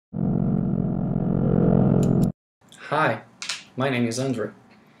Hi, my name is Andre,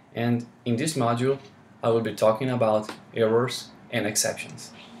 and in this module I will be talking about errors and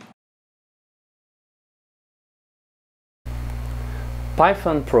exceptions.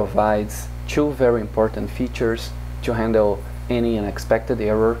 Python provides two very important features to handle any unexpected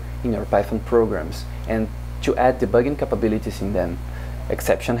error in your Python programs and to add debugging capabilities in them: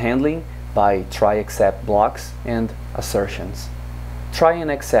 exception handling by try-except blocks and assertions. Try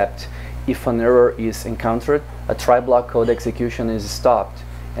and except: if an error is encountered, a try block code execution is stopped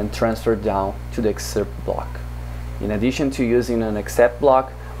and transferred down to the except block. In addition to using an except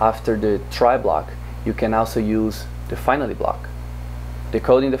block after the try block, you can also use the finally block. The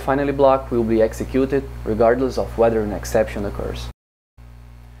code in the finally block will be executed regardless of whether an exception occurs.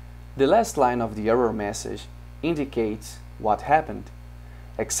 The last line of the error message indicates what happened.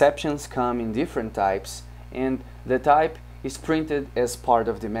 Exceptions come in different types, and the type is printed as part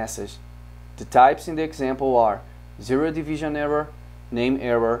of the message. The types in the example are zero division error, name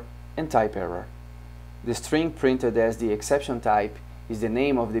error, and type error. The string printed as the exception type is the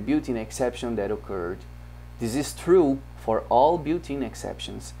name of the built-in exception that occurred. This is true for all built-in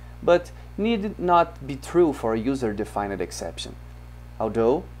exceptions, but need not be true for a user-defined exception,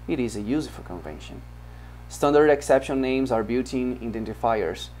 although it is a useful convention. Standard exception names are built-in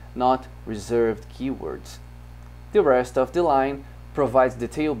identifiers, not reserved keywords. The rest of the line provides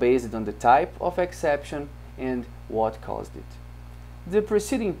detail based on the type of exception and what caused it. The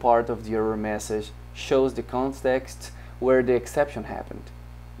preceding part of the error message shows the context where the exception happened,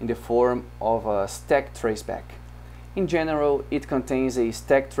 in the form of a stack traceback. In general, it contains a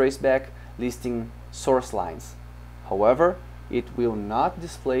stack traceback listing source lines. However, it will not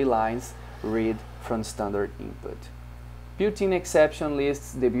display lines read from standard input. Built-in exception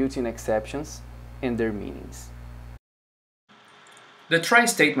lists the built-in exceptions and their meanings. The try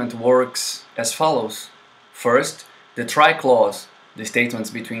statement works as follows. First, the try clause, the statements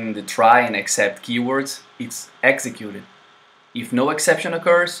between the try and except keywords, is executed. If no exception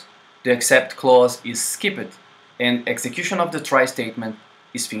occurs, the except clause is skipped and execution of the try statement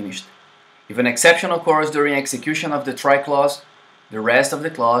is finished. If an exception occurs during execution of the try clause, the rest of the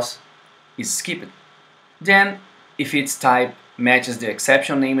clause is skipped. Then, if its type matches the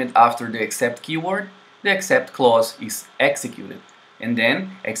exception named after the except keyword, the except clause is executed, and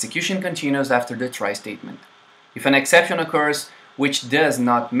then execution continues after the try statement. If an exception occurs which does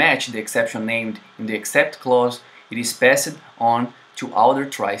not match the exception named in the except clause, it is passed on to other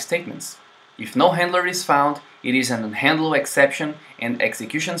try statements. If no handler is found, it is an unhandled exception and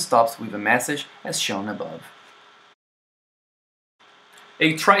execution stops with a message as shown above.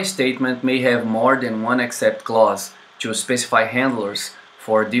 A try statement may have more than one except clause to specify handlers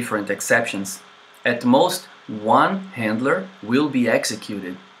for different exceptions. At most, one handler will be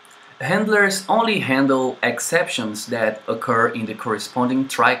executed. Handlers only handle exceptions that occur in the corresponding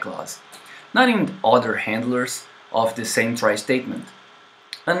try clause, not in other handlers of the same try statement.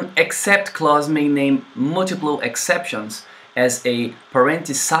 An except clause may name multiple exceptions as a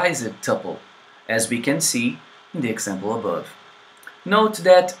parenthesized tuple, as we can see in the example above. Note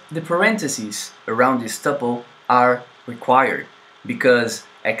that the parentheses around this tuple are required because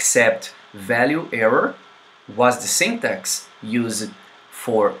except value error was the syntax used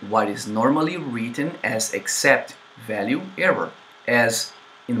for what is normally written as except value error, as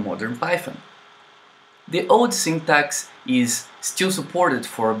in modern Python. The old syntax is still supported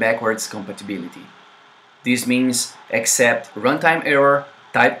for backwards compatibility. This means except runtime error,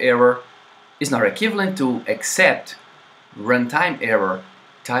 type error is not equivalent to except runtime error,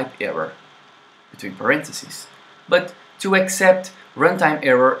 type error, between parentheses, but to accept runtime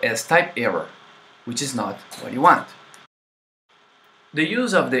error as type error, which is not what you want. The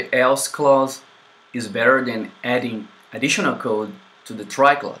use of the else clause is better than adding additional code to the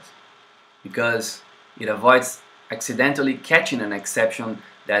try clause, because it avoids accidentally catching an exception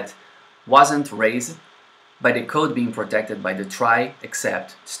that wasn't raised by the code being protected by the try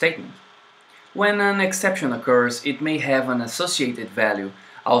except statement. When an exception occurs, it may have an associated value,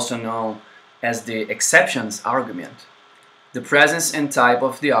 also known as the exceptions argument. The presence and type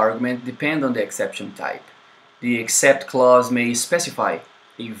of the argument depend on the exception type. The except clause may specify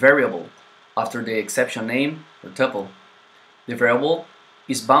a variable after the exception name or tuple. The variable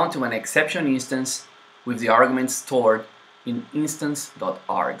is bound to an exception instance with the arguments stored in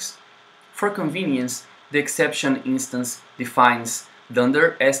instance.args. For convenience, the exception instance defines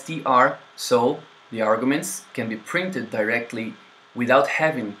dunder str, so the arguments can be printed directly without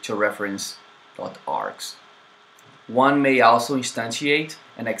having to reference .args. One may also instantiate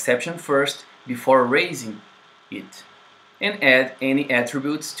an exception first before raising it, and add any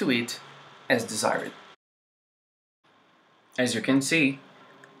attributes to it as desired. As you can see,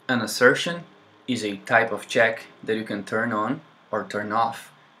 an assertion is a type of check that you can turn on or turn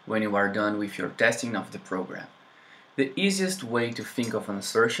off when you are done with your testing of the program. The easiest way to think of an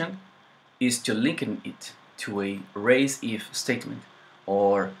assertion is to link it to a raise-if statement,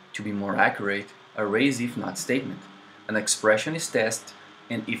 or, to be more accurate, a raise-if-not statement. An expression is tested,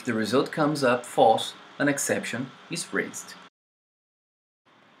 and if the result comes up false, an exception is raised.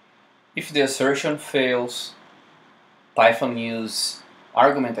 If the assertion fails, Python uses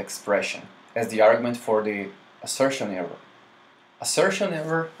argument expression as the argument for the assertion error. Assertion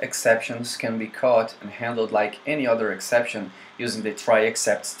error exceptions can be caught and handled like any other exception using the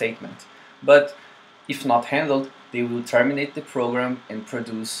try-except statement, but if not handled, they will terminate the program and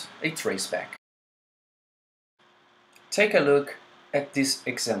produce a traceback. Take a look at this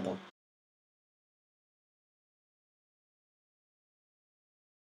example.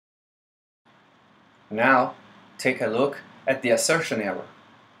 Now, take a look at the assertion error.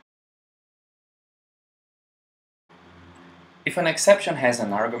 If an exception has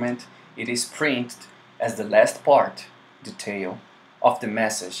an argument, it is printed as the last part, the tail, of the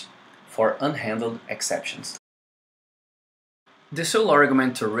message for unhandled exceptions. The sole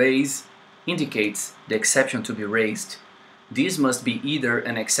argument to raise indicates the exception to be raised. This must be either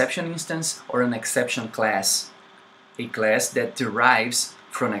an exception instance or an exception class, a class that derives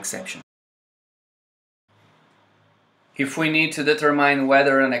from an exception. If we need to determine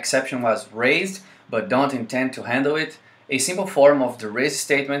whether an exception was raised but don't intend to handle it, a simple form of the raise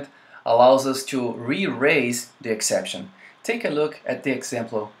statement allows us to re-raise the exception. Take a look at the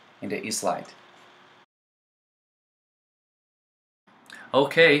example in the slide.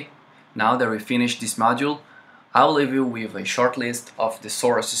 Okay, now that we finished this module, I'll leave you with a short list of the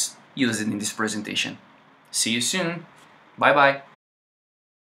sources used in this presentation. See you soon. Bye bye.